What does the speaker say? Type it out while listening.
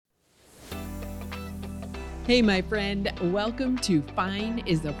Hey, my friend, welcome to Fine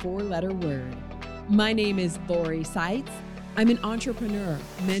is a Four-Letter Word. My name is Lori Seitz. I'm an entrepreneur,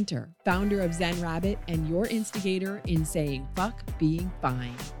 mentor, founder of Zen Rabbit, and your instigator in saying fuck being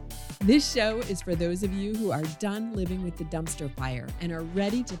fine. This show is for those of you who are done living with the dumpster fire and are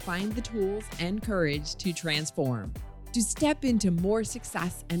ready to find the tools and courage to transform, to step into more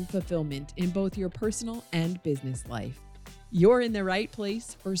success and fulfillment in both your personal and business life. You're in the right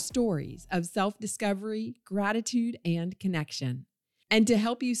place for stories of self-discovery, gratitude, and connection. And to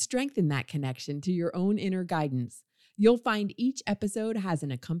help you strengthen that connection to your own inner guidance, you'll find each episode has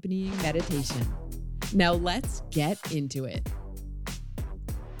an accompanying meditation. Now let's get into it.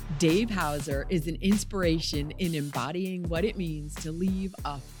 Dave Hauser is an inspiration in embodying what it means to leave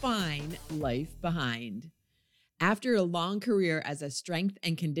a fine life behind. After a long career as a strength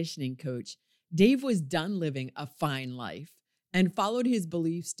and conditioning coach, Dave was done living a fine life and followed his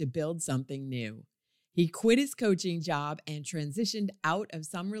beliefs to build something new. He quit his coaching job and transitioned out of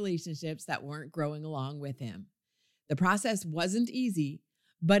some relationships that weren't growing along with him. The process wasn't easy,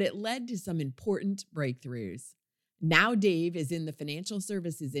 but it led to some important breakthroughs. Now Dave is in the financial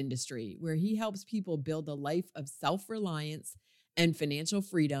services industry, where he helps people build a life of self-reliance and financial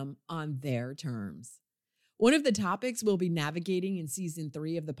freedom on their terms. One of the topics we'll be navigating in season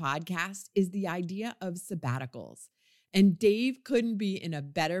 3 of the podcast is the idea of sabbaticals. And Dave couldn't be in a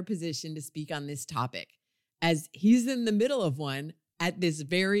better position to speak on this topic, as he's in the middle of one at this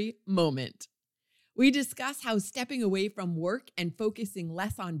very moment. We discuss how stepping away from work and focusing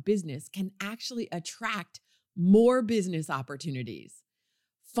less on business can actually attract more business opportunities,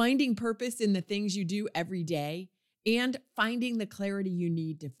 finding purpose in the things you do every day, and finding the clarity you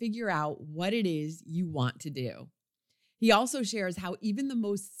need to figure out what it is you want to do. He also shares how even the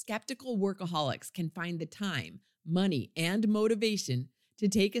most skeptical workaholics can find the time, money, and motivation to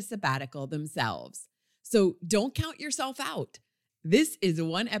take a sabbatical themselves. So don't count yourself out. This is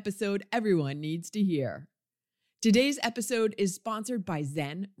one episode everyone needs to hear. Today's episode is sponsored by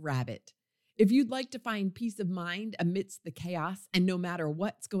Zen Rabbit. If you'd like to find peace of mind amidst the chaos and no matter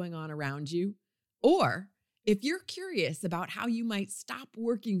what's going on around you, or if you're curious about how you might stop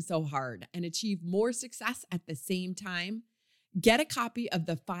working so hard and achieve more success at the same time, get a copy of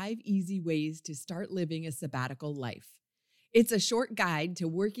the 5 Easy Ways to Start Living a Sabbatical Life. It's a short guide to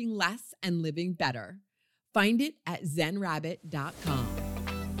working less and living better. Find it at zenrabbit.com.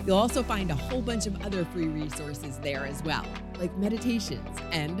 You'll also find a whole bunch of other free resources there as well, like meditations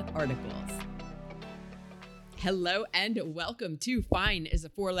and articles. Hello and welcome to Fine is a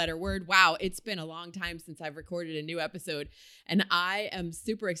Four-Letter Word. Wow, it's been a long time since I've recorded a new episode, and I am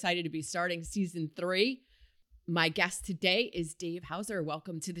super excited to be starting season 3. My guest today is Dave Hauser.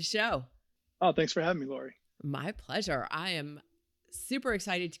 Welcome to the show. Oh, thanks for having me, Lori. My pleasure. I am super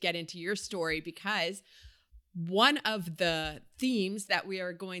excited to get into your story because one of the themes that we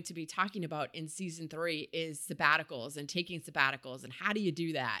are going to be talking about in season 3 is sabbaticals and taking sabbaticals and how do you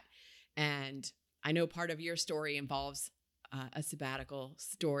do that? And I know part of your story involves a sabbatical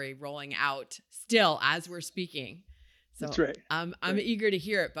story rolling out still as we're speaking. So that's right. I'm eager to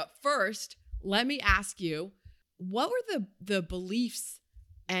hear it. But first, let me ask you, what were the beliefs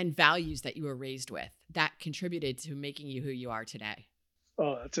and values that you were raised with that contributed to making you who you are today?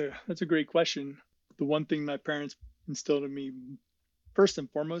 Oh, that's a great question. The one thing my parents instilled in me, first and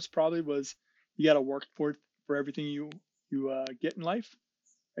foremost, probably was you got to work for everything you get in life.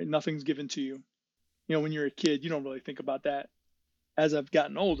 Right? Nothing's given to you. You know, when you're a kid, you don't really think about that. As I've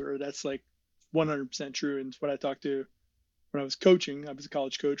gotten older, that's like 100% true. And it's what I talked to when I was coaching. I was a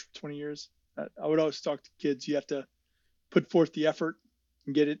college coach for 20 years. I would always talk to kids, you have to put forth the effort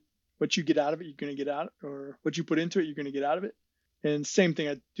and get it. What you get out of it, you're going to get out, or what you put into it, you're going to get out of it. And same thing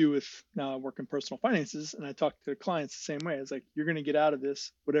I do with, now I work in personal finances, and I talk to clients the same way. It's like, you're going to get out of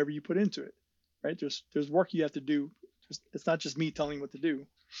this whatever you put into it, right? There's work you have to do. It's not just me telling you what to do.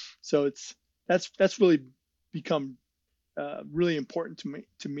 So that's really become really important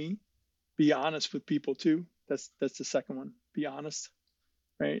to me. Be honest with people too. That's the second one. Be honest,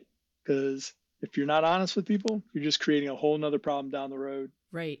 right? Because if you're not honest with people, you're just creating a whole nother problem down the road.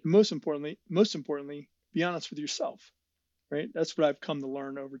 Right. And most importantly, be honest with yourself, right? That's what I've come to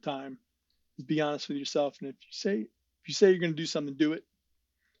learn over time, is be honest with yourself. And if you say you're going to do something, do it.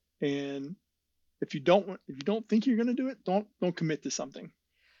 And if you don't think you're going to do it, don't commit to something,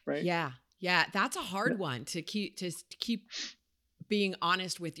 right? Yeah. That's a hard one to keep being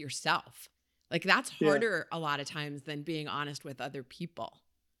honest with yourself. Like that's harder a lot of times than being honest with other people.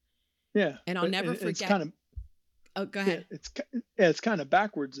 Yeah. And I'll never forget. It's kind of, oh, go ahead. It's kind of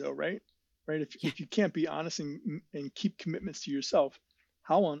backwards though, right? If you can't be honest and keep commitments to yourself,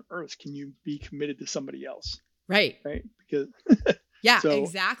 how on earth can you be committed to somebody else? Right. Right. Because Yeah, so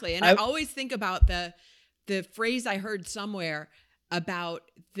exactly. And I I, always think about the phrase I heard somewhere about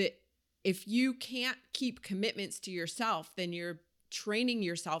the if you can't keep commitments to yourself, then you're training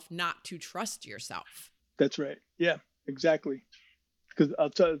yourself not to trust yourself. that's right. Yeah, exactly. Because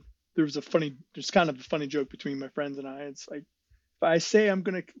I'll tell you, there's kind of a funny joke between my friends and I. It's like, if I say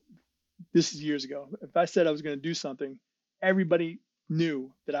this is years ago, if I said I was going to do something, everybody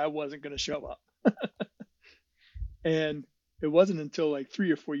knew that I wasn't going to show up. And it wasn't until like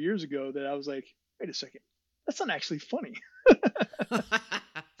 3 or 4 years ago that I was like, wait a second, that's not actually funny.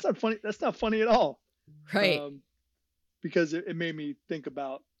 It's not funny. That's not funny at all. Right. Um, because it made me think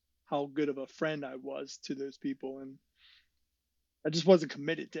about how good of a friend I was to those people. And I just wasn't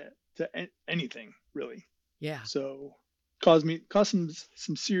committed to anything really. Yeah. So caused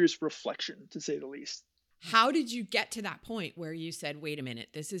some serious reflection, to say the least. How did you get to that point where you said, wait a minute,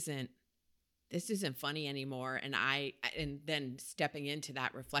 this isn't funny anymore? And then stepping into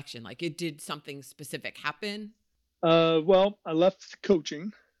that reflection, like did something specific happen? Well, I left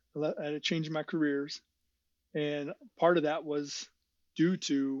coaching. I had a change in my careers, and part of that was due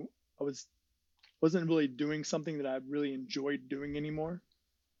to wasn't really doing something that I really enjoyed doing anymore.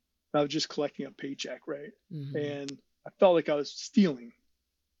 I was just collecting a paycheck, right? Mm-hmm. And I felt like I was stealing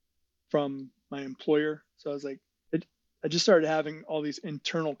from my employer. So I was like, I just started having all these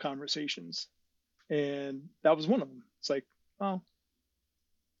internal conversations, and that was one of them. It's like, oh,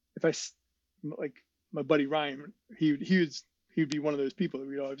 if I like my buddy Ryan, he'd be one of those people that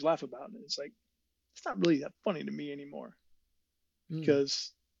we'd always laugh about, and it's like, it's not really that funny to me anymore,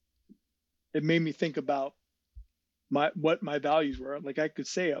 because it made me think about what my values were. Like, I could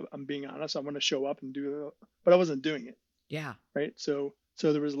say I'm being honest, I want to show up and do it, but I wasn't doing it. Yeah. Right. So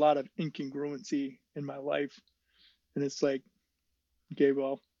there was a lot of incongruency in my life, and it's like, okay,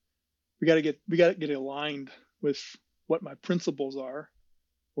 well, we got to get aligned with what my principles are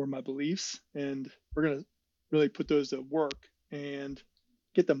or my beliefs, and we're going to really put those to work and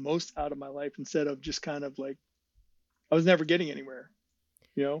get the most out of my life, instead of just kind of like, I was never getting anywhere.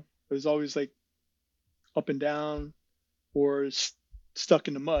 It was always like up and down or stuck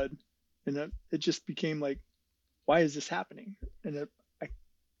in the mud. And it just became like, why is this happening? And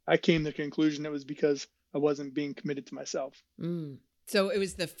I came to the conclusion it was because I wasn't being committed to myself. So it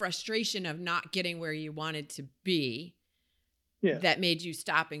was the frustration of not getting where you wanted to be that made you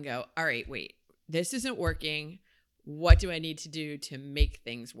stop and go, all right, wait, this isn't working. What do I need to do to make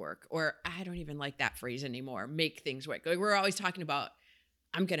things work? Or I don't even like that phrase anymore. Make things work. Like, we're always talking about,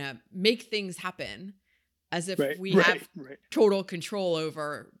 I'm going to make things happen, as if we have total control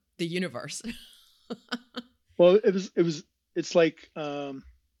over the universe. Well, it's like, I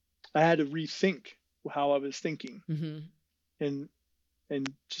had to rethink how I was thinking. Mm-hmm.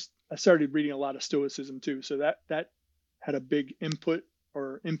 And just, I started reading a lot of Stoicism too. So that had a big input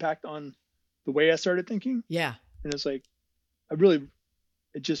or impact on the way I started thinking. Yeah. And it's like, I resonated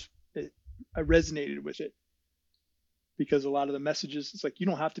with it, because a lot of the messages, it's like, you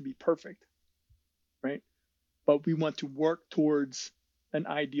don't have to be perfect, right? But we want to work towards an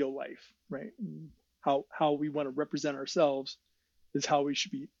ideal life, right? And how we want to represent ourselves is how we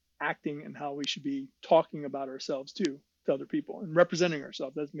should be acting, and how we should be talking about ourselves too, to other people, and representing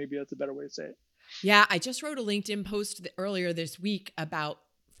ourselves. That's a better way to say it. Yeah. I just wrote a LinkedIn post earlier this week about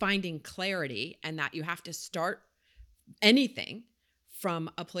finding clarity, and that you have to start anything from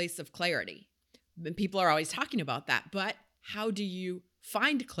a place of clarity. And people are always talking about that, but how do you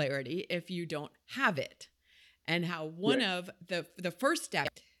find clarity if you don't have it? And how one of the first step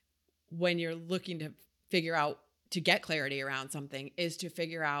when you're looking to figure out to get clarity around something is to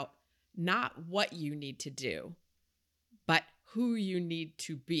figure out not what you need to do, but who you need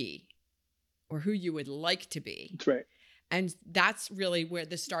to be, or who you would like to be. That's right. And that's really where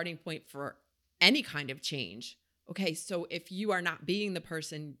the starting point for any kind of change. Okay, so if you are not being the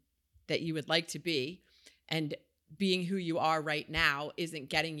person that you would like to be, and being who you are right now isn't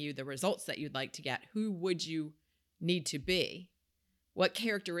getting you the results that you'd like to get, who would you need to be? What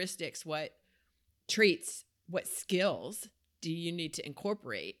characteristics, what traits, what skills do you need to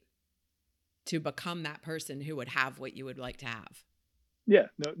incorporate to become that person who would have what you would like to have? Yeah,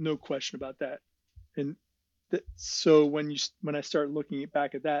 no question about that. And so when I start looking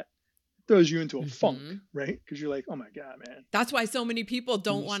back at that, it throws you into a funk, right? Because you're like, oh my God, man. That's why so many people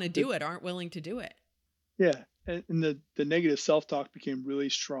don't want to do it, aren't willing to do it. Yeah. And the negative self-talk became really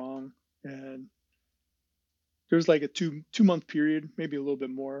strong. And there was like a 2-month period, maybe a little bit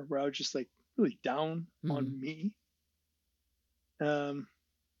more, where I was just like really down on me. I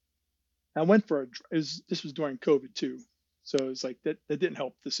went for this was during COVID too. So it's like that didn't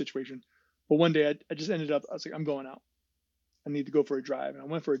help the situation. But one day I just ended up, I was like, I'm going out. I need to go for a drive. And I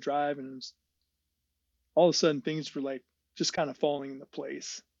went for a drive, and it was, all of a sudden things were like just kind of falling into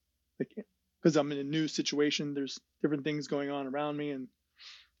place. Like, because I'm in a new situation, there's different things going on around me. And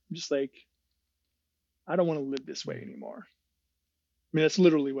I'm just like, I don't want to live this way anymore. I mean, that's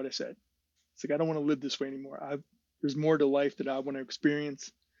literally what I said. It's like, I don't want to live this way anymore. There's more to life that I want to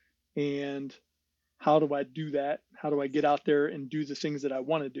experience. And how do I do that? How do I get out there and do the things that I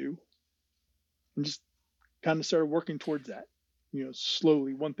want to do? And just kind of started working towards that,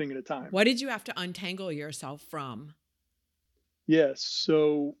 slowly, one thing at a time. What did you have to untangle yourself from? Yes.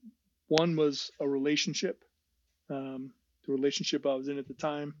 So one was a relationship, the relationship I was in at the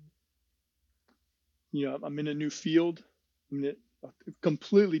time. I'm in a new field. I'm in a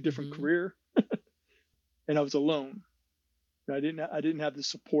completely different career, and I was alone. I didn't have the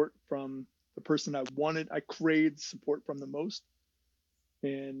support from the person I wanted. I craved support from the most.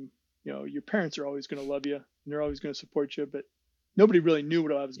 And your parents are always going to love you, and they're always going to support you, but nobody really knew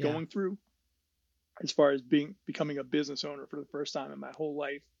what I was going through as far as becoming a business owner for the first time in my whole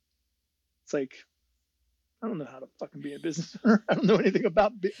life. It's like, I don't know how to fucking be a business owner. I don't know anything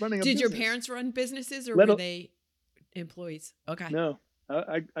about running a business. Did your parents run businesses, or were they employees? Okay. No,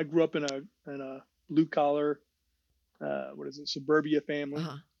 I grew up in a blue collar, suburbia family,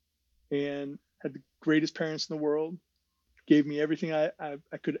 and had the greatest parents in the world. Gave me everything I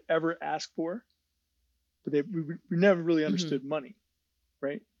could ever ask for, but we never really understood money,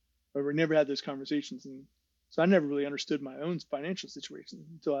 right? Or we never had those conversations, and so I never really understood my own financial situation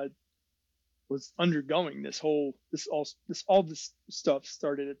until I was undergoing all this stuff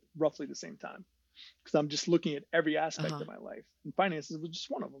started at roughly the same time, because I'm just looking at every aspect of my life, and finances was just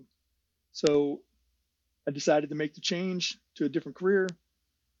one of them. So I decided to make the change to a different career.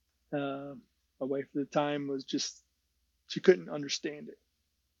 My wife at the time was just, she couldn't understand it,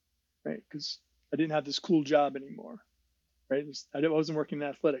 right? Because I didn't have this cool job anymore, right? I wasn't working in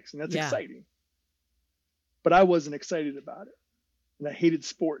athletics, and that's exciting. But I wasn't excited about it, and I hated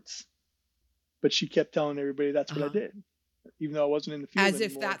sports. But she kept telling everybody that's what I did, even though I wasn't in the field As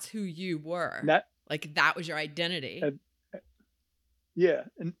anymore. if that's who you were. That was your identity. Yeah,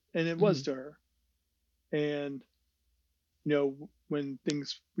 and it was to her. And when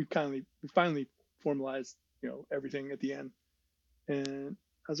we finally formalized everything at the end, and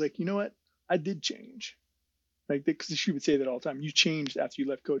I was like, you know what, I did change, like, because she would say that all the time, you changed after you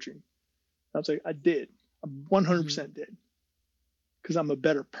left coaching. I was like, I did. I 100% did, because I'm a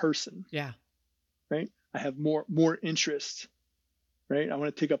better person. Yeah. Right. I have more interests. Right. I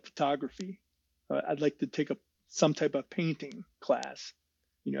want to take up photography. I'd like to take up some type of painting class,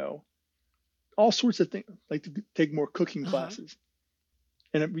 all sorts of things. Like to take more cooking classes.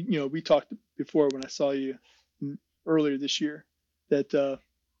 And we talked before when I saw you earlier this year that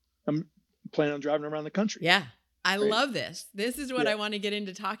I'm planning on driving around the country. Yeah. I love this. This is what I want to get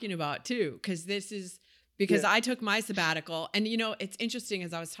into talking about too, because I took my sabbatical, and it's interesting,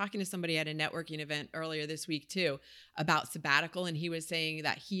 as I was talking to somebody at a networking event earlier this week too about sabbatical, and he was saying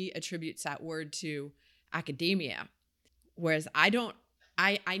that he attributes that word to academia, whereas I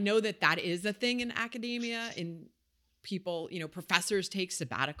know that is a thing in academia, and people, professors take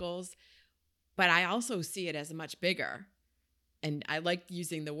sabbaticals, but I also see it as much bigger, and I like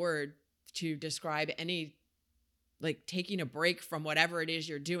using the word to describe any, like, taking a break from whatever it is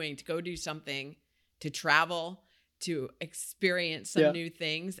you're doing to go do something, to travel, to experience some new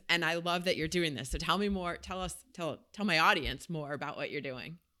things. And I love that you're doing this. So tell me more, tell my audience more about what you're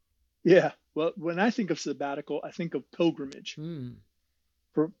doing. Yeah. Well, when I think of sabbatical, I think of pilgrimage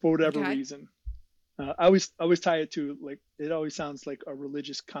for whatever reason. I always tie it to, like, it always sounds like a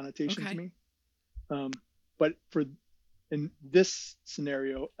religious connotation to me. But in this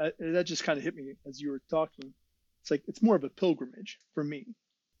scenario, that just kind of hit me as you were talking. It's like, it's more of a pilgrimage for me.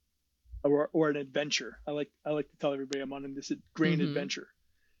 Or an adventure. I like to tell everybody I'm on this grand adventure.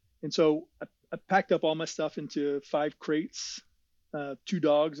 And so I packed up all my stuff into 5 crates, 2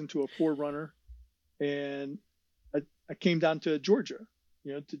 dogs into a 4Runner, and I came down to Georgia,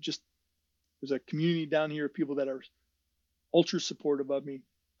 there's a community down here of people that are ultra supportive of me,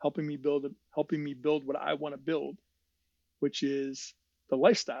 helping me build what I want to build, which is the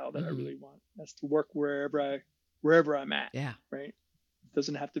lifestyle that I really want. That's to work wherever I'm at. Yeah. Right.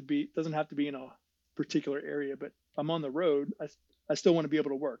 Doesn't have to be in a particular area, but if I'm on the road, I still want to be able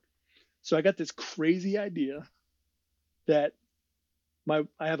to work. So I got this crazy idea that I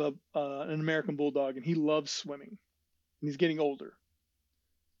have an American Bulldog, and he loves swimming, and he's getting older.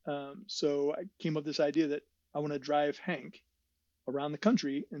 So I came up with this idea that I want to drive Hank around the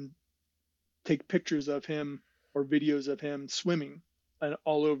country and take pictures of him or videos of him swimming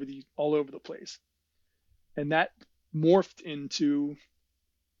all over the place. And that morphed into,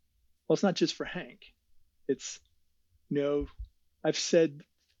 well, it's not just for Hank. It's, you know, I've said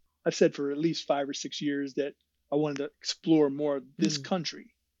for at least 5 or 6 years that I wanted to explore more of this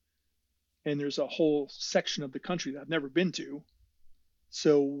country. And there's a whole section of the country that I've never been to.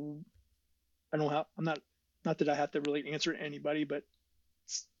 So I'm not that I have to really answer to anybody, but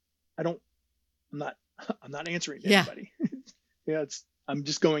I'm not answering to anybody. Yeah, I'm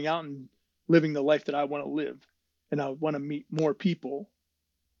just going out and living the life that I want to live. And I want to meet more people,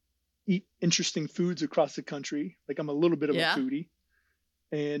 eat interesting foods across the country. Like, I'm a little bit of a foodie,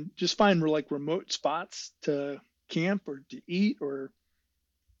 and just find remote spots to camp or to eat or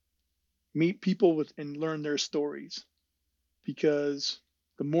meet people and learn their stories. Because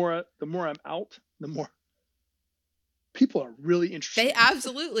the more I'm out, the more people are really interesting. They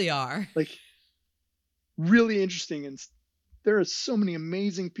absolutely are. Like, really interesting. And there are so many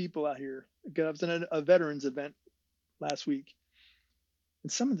amazing people out here. I was at a veterans event last week,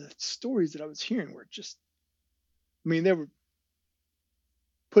 and some of the stories that I was hearing were just, I mean, they were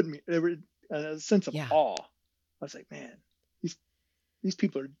in a sense of awe. I was like, man, these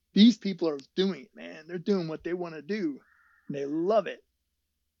people are doing it, man. They're doing what they want to do, and they love it.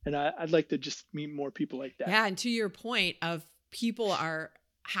 And I'd like to just meet more people like that. Yeah, and to your point of people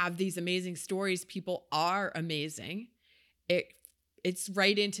have these amazing stories, people are amazing. It's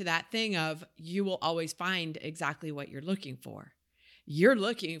right into that thing of, you will always find exactly what you're looking for. You're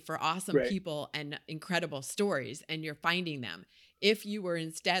looking for awesome people and incredible stories, and you're finding them. If you were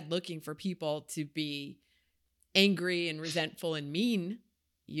instead looking for people to be angry and resentful and mean,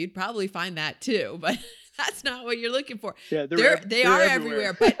 you'd probably find that too, but that's not what you're looking for. Yeah, they are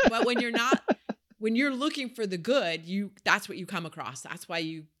everywhere. But when you're looking for the good, that's what you come across. That's why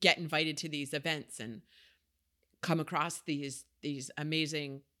you get invited to these events and come across these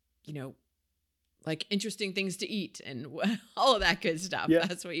amazing, like interesting things to eat and all of that good stuff. Yeah.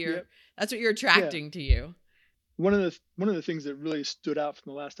 That's what you're attracting to you. One of the things that really stood out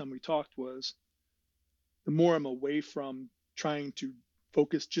from the last time we talked was, the more I'm away from trying to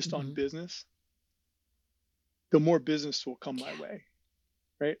focus just on business, the more business will come my way.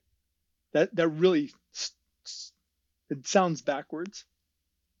 Right? That really, it sounds backwards,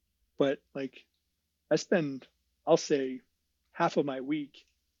 but like, I'll say half of my week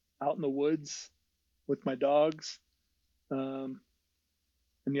out in the woods with my dogs, and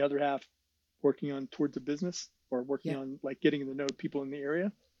the other half working on towards a business or working on like getting to know people in the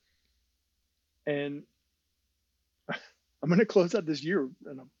area. And I'm going to close out this year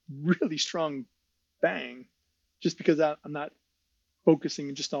in a really strong bang, just because I'm not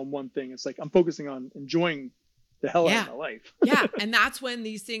focusing just on one thing. It's like, I'm focusing on enjoying the hell out of my life. Yeah. And that's when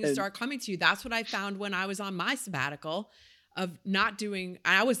these things start coming to you. That's what I found when I was on my sabbatical of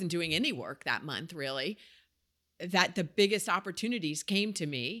I wasn't doing any work that month, really, that the biggest opportunities came to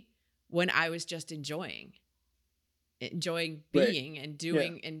me when I was just enjoying being and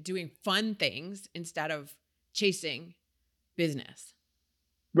doing fun things instead of chasing business.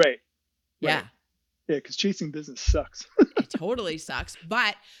 Right. Yeah. Yeah, because chasing business sucks. It totally sucks.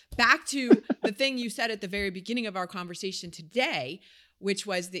 But back to the thing you said at the very beginning of our conversation today, which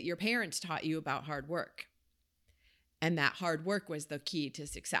was that your parents taught you about hard work, and that hard work was the key to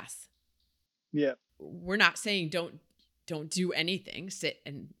success. Yeah. We're not saying don't do anything, sit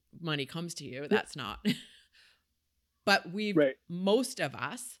and money comes to you. That's not. But most of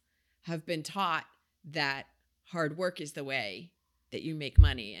us have been taught that hard work is the way that you make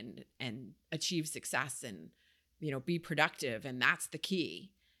money and achieve success and, be productive. And that's the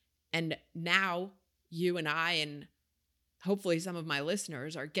key. And now you and I, and hopefully some of my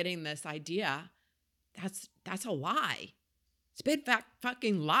listeners, are getting this idea. That's a lie. It's a big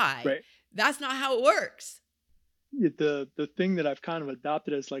fucking lie. Right. That's not how it works. The thing that I've kind of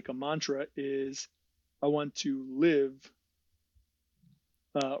adopted as like a mantra is, I want to live,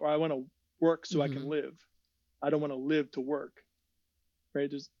 or I want to work so I can live. I don't want to live to work.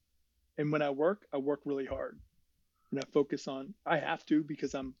 Right. And when I work really hard, and I focus on, I have to,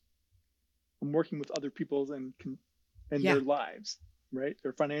 because I'm working with other people's and their lives, right?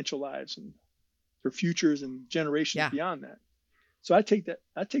 Their financial lives and their futures and generations beyond that. So I take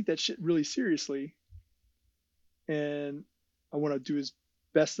that shit really seriously, and I want to do as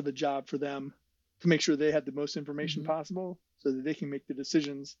best of a job for them to make sure they have the most information possible so that they can make the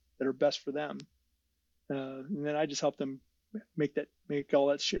decisions that are best for them. And then I just help them make all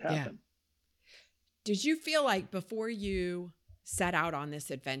that shit happen. Yeah. Did you feel like before you set out on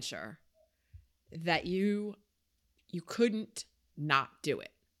this adventure that you couldn't not do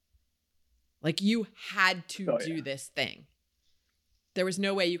it? Like you had to Oh do yeah. this thing. There was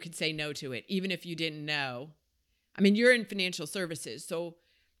no way you could say no to it, even if you didn't know. I mean, you're in financial services. So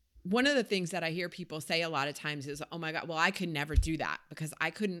one of the things that I hear people say a lot of times is, oh my God, well, I could never do that because I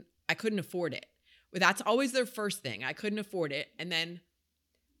couldn't afford it. Well, that's always their first thing. I couldn't afford it. And then,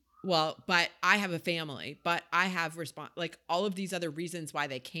 well, but I have a family, but I have like all of these other reasons why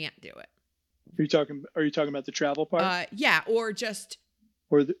they can't do it. Are you talking about the travel part? Yeah. Or just,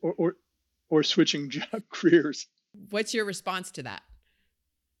 Or or switching job careers? what's your response to that?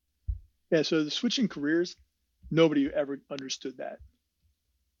 Yeah, so the switching careers, nobody ever understood that.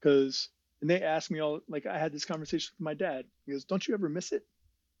 Because and they asked me all, like, I had this conversation with my dad. He goes, "Don't you ever miss it?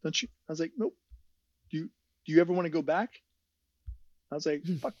 Don't you?" I was like, "Nope." Do you ever want to go back? I was like,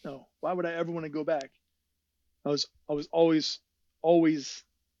 "Fuck no. Why would I ever want to go back?" I was always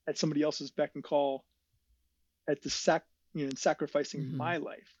at somebody else's beck and call, at the sacrificing Mm-hmm. my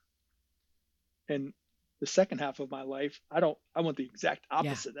life. And the second half of my life, I want the exact Yeah.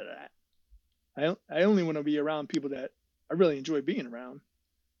 opposite of that. I only want to be around people that I really enjoy being around.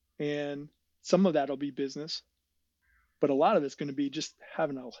 And some of that'll be business, but a lot of it's going to be just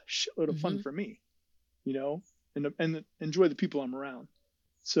having a shitload of fun Mm-hmm. for me, and enjoy the people I'm around.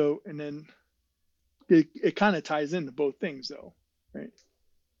 So, and then it kind of ties into both things though, right?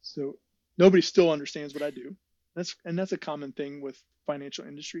 So nobody still understands what I do. That's a common thing with financial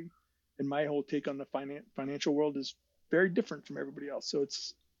industry. And my whole take on the financial world is very different from everybody else. So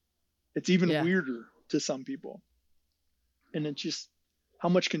it's even Yeah. weirder to some people. And it's just how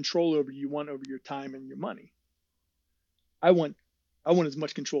much control over you want over your time and your money. I want as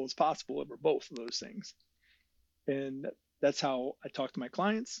much control as possible over both of those things. And that's how I talk to my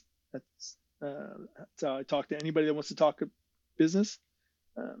clients. That's how I talk to anybody that wants to talk business.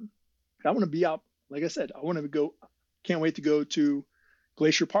 Um, I want to be out. Like I said, I want to go. Can't wait to go to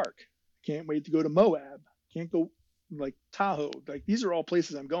Glacier Park. Can't wait to go to Moab. Can't go like Tahoe. Like these are all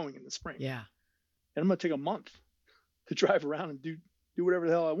places I'm going in the spring. Yeah. And I'm gonna take a month to drive around and do whatever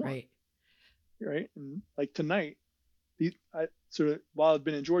the hell I want. Right. Right. And like tonight, while I've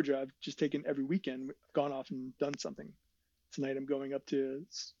been in Georgia, I've just taken every weekend, I've gone off and done something. Tonight I'm going up to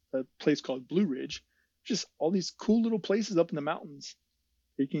a place called Blue Ridge. Just all these cool little places up in the mountains.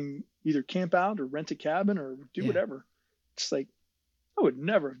 You can either camp out or rent a cabin or do whatever. It's like I would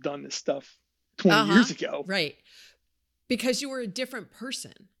never have done this stuff 20 years ago. Right. Because you were a different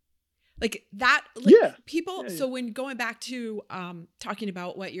person. Like that, people. Yeah. So when going back to talking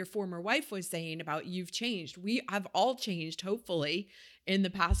about what your former wife was saying about you've changed, we have all changed, hopefully, in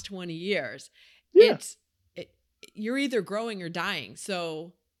the past 20 years. Yeah. You're either growing or dying.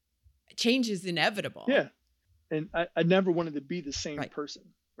 So change is inevitable. Yeah. And I never wanted to be the same person,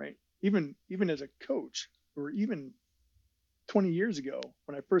 right? Even as a coach, or even 20 years ago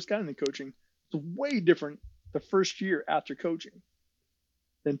when I first got into coaching, it was way different the first year after coaching.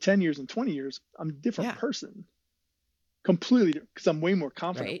 Then 10 years and 20 years, I'm a different person. Completely, because I'm way more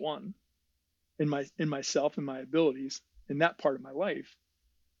confident, one, in myself and my abilities in that part of my life.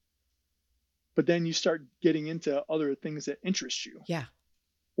 But then you start getting into other things that interest you. Yeah.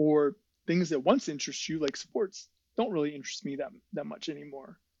 Or things that once interest you, like sports, don't really interest me that much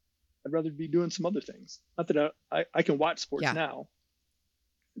anymore. I'd rather be doing some other things. Not that I can watch sports now,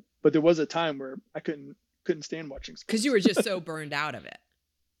 but there was a time where I couldn't stand watching sports. Because you were just so burned out of it.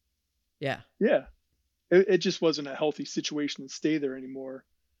 Yeah. Yeah. It just wasn't a healthy situation to stay there anymore.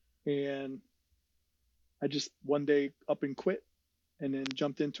 And I just one day up and quit and then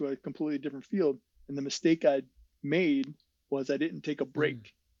jumped into a completely different field. And the mistake I made was I didn't take a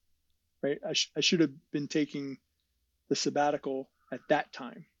break, right? I should have been taking the sabbatical at that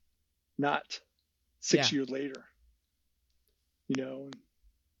time, not 6 years later,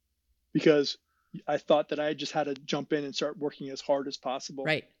 because I thought that I just had to jump in and start working as hard as possible.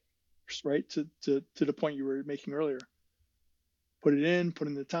 Right. To the point you were making earlier. Put in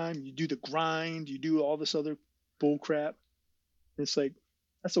the time, you do the grind, you do all this other bull crap. And it's like,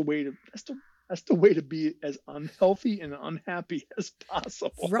 that's the way to be as unhealthy and unhappy as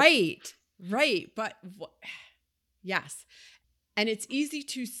possible. Right. But yes. And it's easy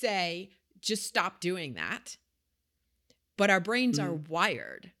to say, just stop doing that. But our brains are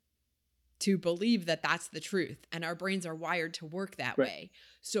wired to believe that that's the truth. And our brains are wired to work that way.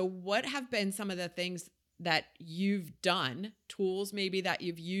 So what have been some of the things that you've done, tools maybe that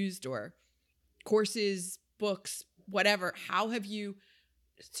you've used, or courses, books, whatever? How have you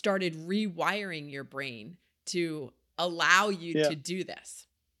started rewiring your brain to allow you to do this?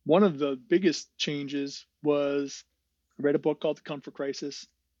 One of the biggest changes was I read a book called The Comfort Crisis,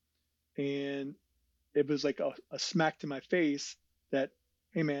 and it was like a smack to my face that,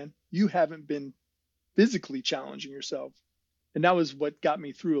 hey man, you haven't been physically challenging yourself. And that was what got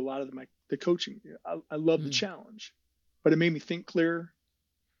me through a lot of the coaching. I love the Mm. challenge, but it made me think clearer.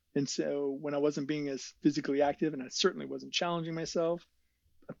 And so when I wasn't being as physically active, and I certainly wasn't challenging myself,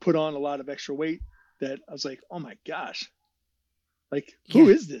 I put on a lot of extra weight that I was like, oh my gosh, like, who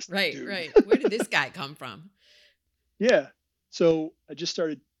Yeah. is this Right. dude? Right. Where did this guy come from? Yeah. So I just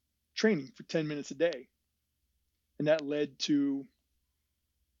started training for 10 minutes a day. And that led to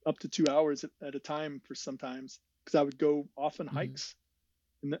up to 2 hours at a time for sometimes, because I would go off on Mhm. hikes.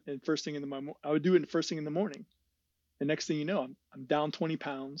 And first thing in the I would do it first thing in the morning. And next thing you know, I'm down 20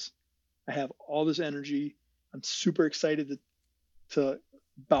 pounds. I have all this energy. I'm super excited to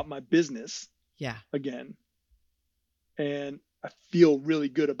about my business Yeah. again. And I feel really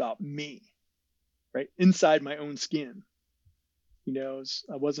good about me, right? Inside my own skin.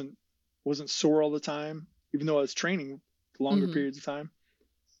 I wasn't sore all the time, even though I was training for longer Hmm. periods of time.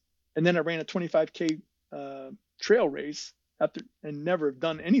 And then I ran a 25K trail race after, and never have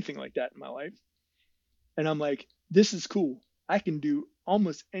done anything like that in my life. And I'm like, this is cool. I can do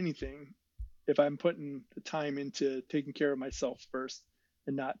almost anything if I'm putting the time into taking care of myself first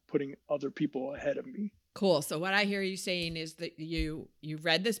and not putting other people ahead of me. Cool. So what I hear you saying is that you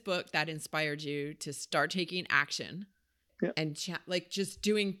read this book that inspired you to start taking action Yeah. and like just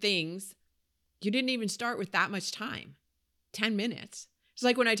doing things. You didn't even start with that much time. 10 minutes. It's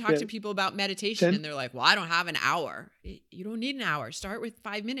like when I talk Yeah. to people about meditation 10, and they're like, well, I don't have an hour. You don't need an hour. Start with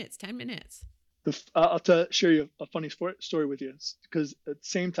 5 minutes, 10 minutes. I'll share you a funny story with you, because at the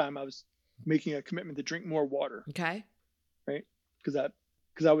same time I was making a commitment to drink more water, Okay. right? Because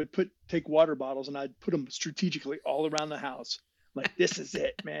I would take water bottles and I'd put them strategically all around the house. I'm like, this is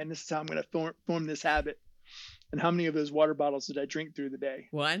it, man. This is how I'm going to form this habit. And how many of those water bottles did I drink through the day?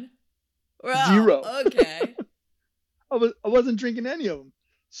 1. Well, 0. okay. I wasn't drinking any of them.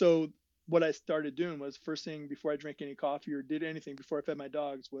 So what I started doing was, first thing before I drank any coffee or did anything before I fed my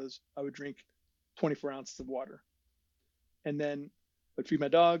dogs, was I would drink 24 ounces of water. And then I'd feed my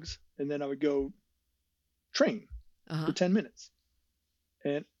dogs, and then I would go train for 10 minutes.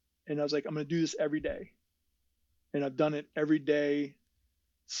 And I was like, I'm going to do this every day. And I've done it every day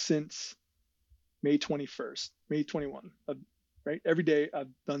since May 21st, May 21. Right? Every day I've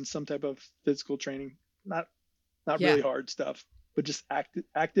done some type of physical training, not Yeah. really hard stuff, but just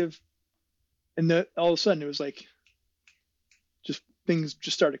active. And all of a sudden it was like, just things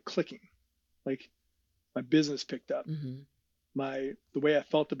just started clicking. Like my business picked up. Mm-hmm. The way I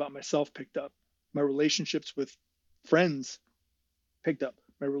felt about myself picked up. My relationships with friends picked up.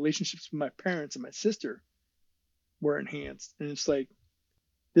 My relationships with my parents and my sister were enhanced. And it's like,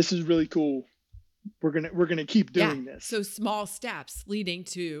 this is really cool. We're gonna keep doing this. So small steps leading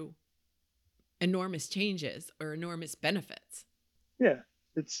to enormous changes or enormous benefits. Yeah,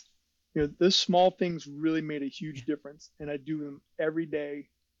 it's those small things really made a huge difference, and I do them every day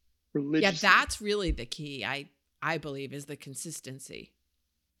religiously. Yeah, that's really the key. I believe is the consistency.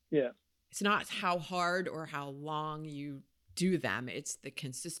 Yeah, it's not how hard or how long you do them; it's the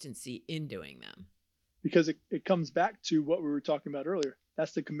consistency in doing them. Because it comes back to what we were talking about earlier.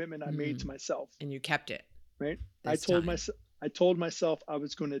 That's the commitment I made to myself, and you kept it. Right? I told myself I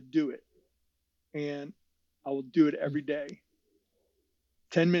was going to do it, and I will do it every day.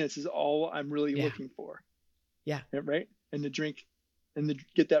 10 minutes is all I'm really looking for. Yeah. Right? And to drink and to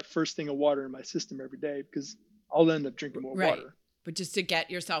get that first thing of water in my system every day, because I'll end up drinking more water. But just to get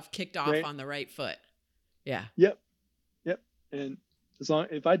yourself kicked off on the right foot. Yeah. Yep. And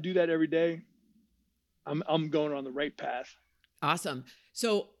if I do that every day, I'm going on the right path. Awesome.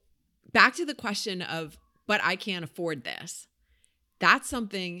 So back to the question of, but I can't afford this. That's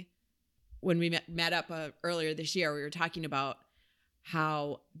something when we met up earlier this year, we were talking about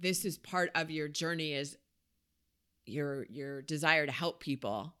how this is part of your journey, is your desire to help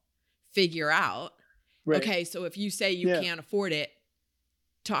people figure out, okay, so if you say you can't afford it,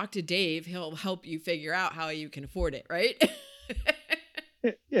 talk to Dave. He'll help you figure out how you can afford it, right?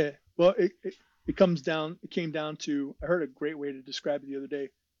 Yeah. Well, it came down to, I heard a great way to describe it the other day.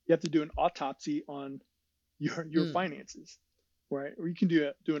 You have to do an autopsy on your finances, right? Or you can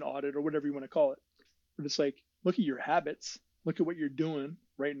do an audit or whatever you want to call it. But it's like, look at your habits, look at what you're doing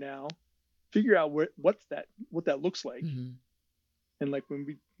right now, figure out what that looks like. Mm-hmm. And like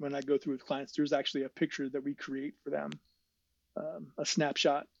when I go through with clients, there's actually a picture that we create for them, a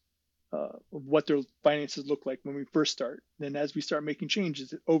snapshot of what their finances look like when we first start. Then as we start making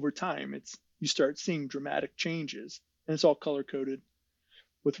changes over time, you start seeing dramatic changes, and it's all color coded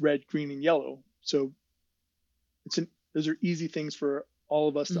with red, green, and yellow. So those are easy things for all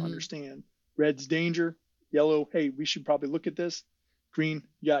of us to understand. Red's danger, yellow, hey, we should probably look at this. green,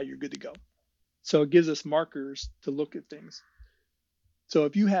 yeah, you're good to go. So it gives us markers to look at things. So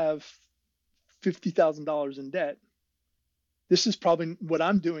if you have $50,000 in debt, this is probably what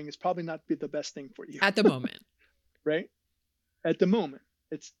I'm doing is probably not the best thing for you, At the moment. right? At the moment,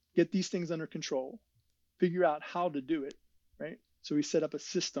 it's get these things under control, figure out how to do it, right? So we set up a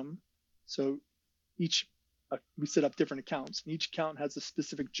system. So we set up different accounts. And each account has a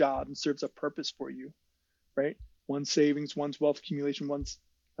specific job and serves a purpose for you, right? One's savings, one's wealth accumulation, one's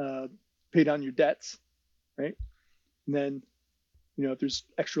pay down your debts, right? And then, if there's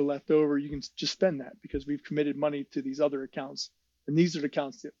extra left over, you can just spend that because we've committed money to these other accounts. And these are the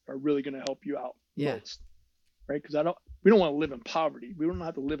accounts that are really going to help you out most, right? Because we don't want to live in poverty. We don't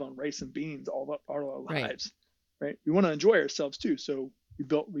have to live on rice and beans all our lives, right? We want to enjoy ourselves too. So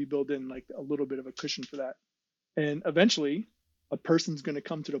we build in like a little bit of a cushion for that. And eventually a person's going to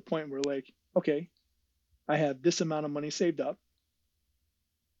come to the point where like, okay, I have this amount of money saved up.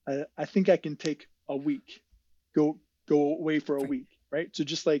 I think I can take a week, go away for a week, right? So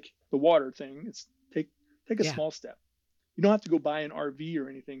just like the water thing, it's take a small step. You don't have to go buy an RV or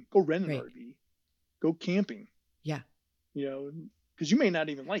anything. Go rent an RV. Go camping. Yeah. Because you may not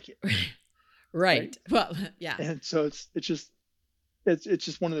even like it. Right. Well, yeah. And so it's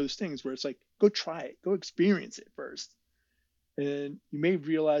just one of those things where it's like, go try it, go experience it first. And you may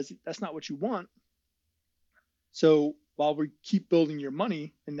realize that's not what you want. So while we keep building your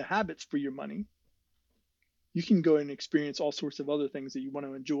money and the habits for your money, you can go and experience all sorts of other things that you want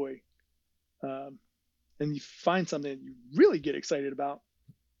to enjoy. And you find something that you really get excited about,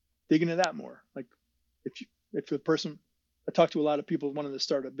 dig into that more. Like if the person, I talk to a lot of people wanting to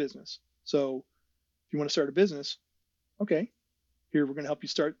start a business. So if you want to start a business, okay, here, we're going to help you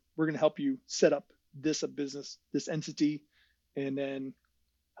start. We're going to help you set up a business, this entity, and then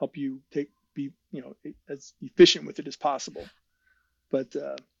help you be as efficient with it as possible. But,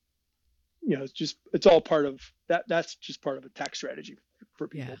 it's all part of that. That's just part of a tax strategy for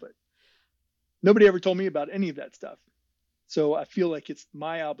people, but nobody ever told me about any of that stuff. So I feel like it's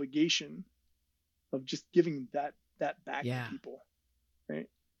my obligation of just giving that back to people. Right.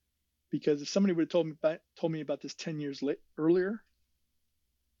 Because if somebody would have told me about this 10 years earlier,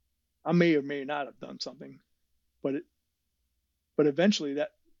 I may or may not have done something, but eventually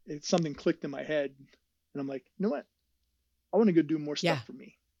something clicked in my head and I'm like, you know what? I want to go do more stuff for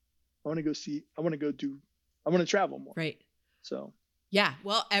me. I want to travel more. Right. So. Yeah.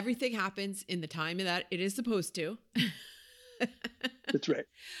 Well, everything happens in the time that it is supposed to. That's right.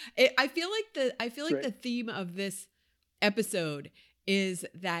 I feel like the theme of this episode is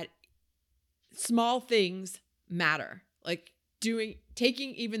that small things matter. Like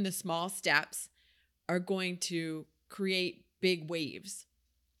taking even the small steps are going to create big waves.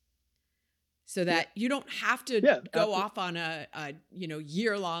 So that you don't have to go off on a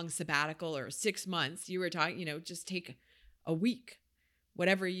year-long sabbatical or 6 months. You were talking, just take a week,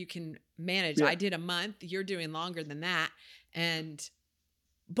 whatever you can manage. Yeah. I did a month. You're doing longer than that.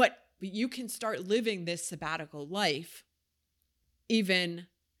 But you can start living this sabbatical life even,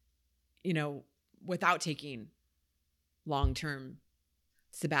 without taking long-term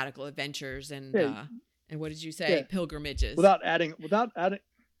sabbatical adventures and what did you say? Yeah. Pilgrimages. Without adding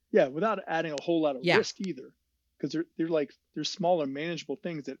a whole lot of risk either. Because they're smaller, manageable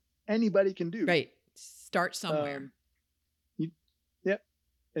things that anybody can do. Right. Start somewhere.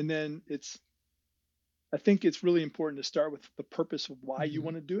 And then I think it's really important to start with the purpose of why you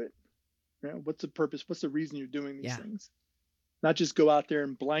want to do it. What's the purpose? What's the reason you're doing these things? Not just go out there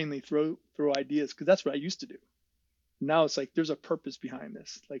and blindly throw ideas, because that's what I used to do. Now it's like there's a purpose behind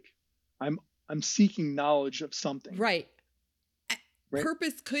this. Like I'm seeking knowledge of something. Right.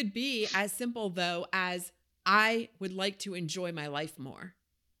 Purpose could be as simple though as I would like to enjoy my life more.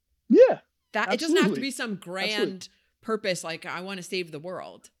 Yeah. It doesn't have to be some grand purpose like I want to save the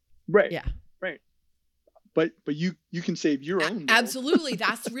world. Right. Yeah. Right. But you can save your own world. Absolutely.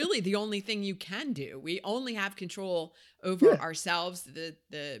 That's really the only thing you can do. We only have control over ourselves,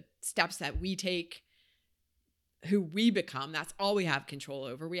 the steps that we take, who we become. That's all we have control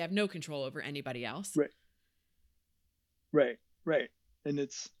over. We have no control over anybody else. Right. And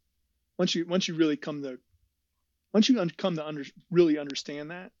it's once you really come to really understand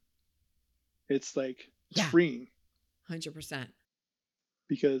that, it's like it's freeing. 100%.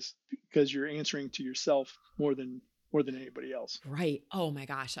 Because you're answering to yourself more than anybody else. Right. Oh my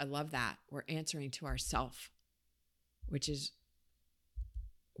gosh, I love that. We're answering to ourself, which is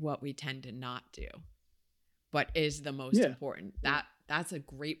what we tend to not do, but is the most important. That's a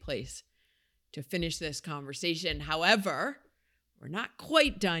great place to finish this conversation. However, we're not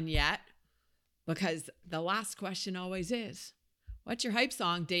quite done yet, because the last question always is, What's your hype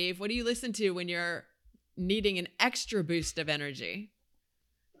song, Dave? What do you listen to when you're needing an extra boost of energy?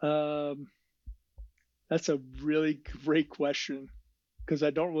 That's a really great question because I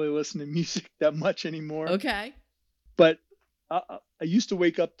don't really listen to music that much anymore. Okay. But I used to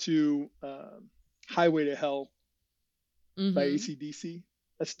wake up to Highway to Hell by AC/DC.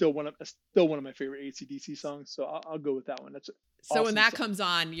 That's still one of my favorite AC/DC songs. So I'll go with that one. That's so awesome when that song. comes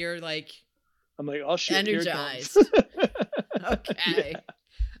on, you're like, I'm like, oh shit, energized. Okay.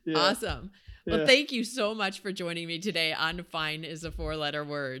 Yeah. Awesome. Well, thank you so much for joining me today on Fine is a 4-letter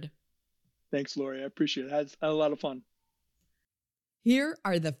word. Thanks, Lori. I appreciate it. I had a lot of fun. Here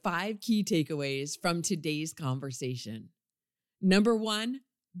are the 5 key takeaways from today's conversation. Number 1,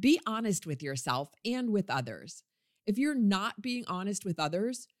 be honest with yourself and with others. If you're not being honest with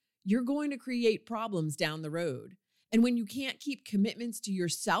others, you're going to create problems down the road. And when you can't keep commitments to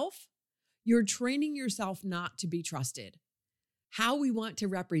yourself, you're training yourself not to be trusted. How we want to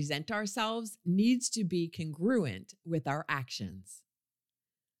represent ourselves needs to be congruent with our actions.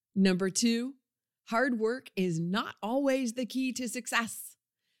 Number 2, hard work is not always the key to success.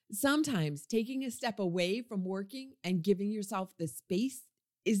 Sometimes taking a step away from working and giving yourself the space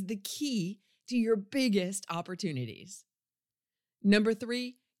is the key to your biggest opportunities. Number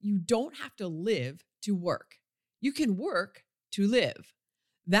 3, you don't have to live to work. You can work to live.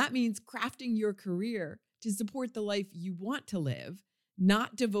 That means crafting your career to support the life you want to live,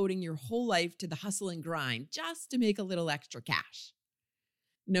 not devoting your whole life to the hustle and grind just to make a little extra cash.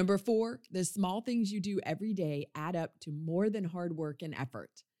 Number 4, the small things you do every day add up to more than hard work and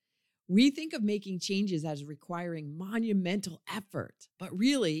effort. We think of making changes as requiring monumental effort, but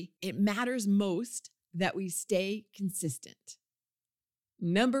really, it matters most that we stay consistent.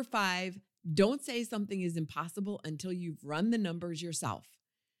 Number 5, don't say something is impossible until you've run the numbers yourself.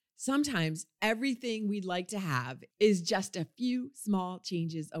 Sometimes everything we'd like to have is just a few small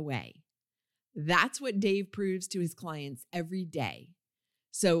changes away. That's what Dave proves to his clients every day.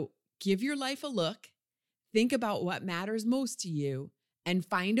 So give your life a look, think about what matters most to you, and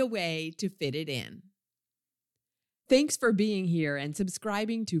find a way to fit it in. Thanks for being here and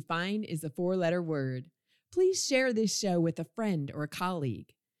subscribing to Fine is a 4-letter word. Please share this show with a friend or a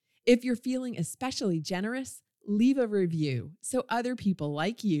colleague. If you're feeling especially generous, leave a review so other people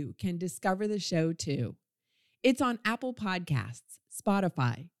like you can discover the show too. It's on Apple Podcasts,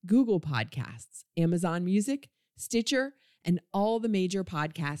 Spotify, Google Podcasts, Amazon Music, Stitcher, and all the major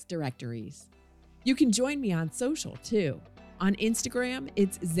podcast directories. You can join me on social too. On Instagram,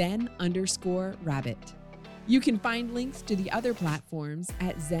 it's zen_rabbit. You can find links to the other platforms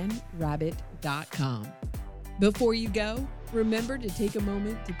at zenrabbit.com. Before you go, remember to take a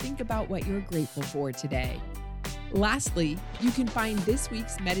moment to think about what you're grateful for today. Lastly, you can find this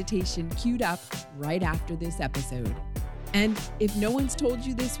week's meditation queued up right after this episode. And if no one's told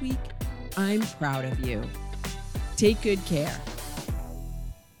you this week, I'm proud of you. Take good care.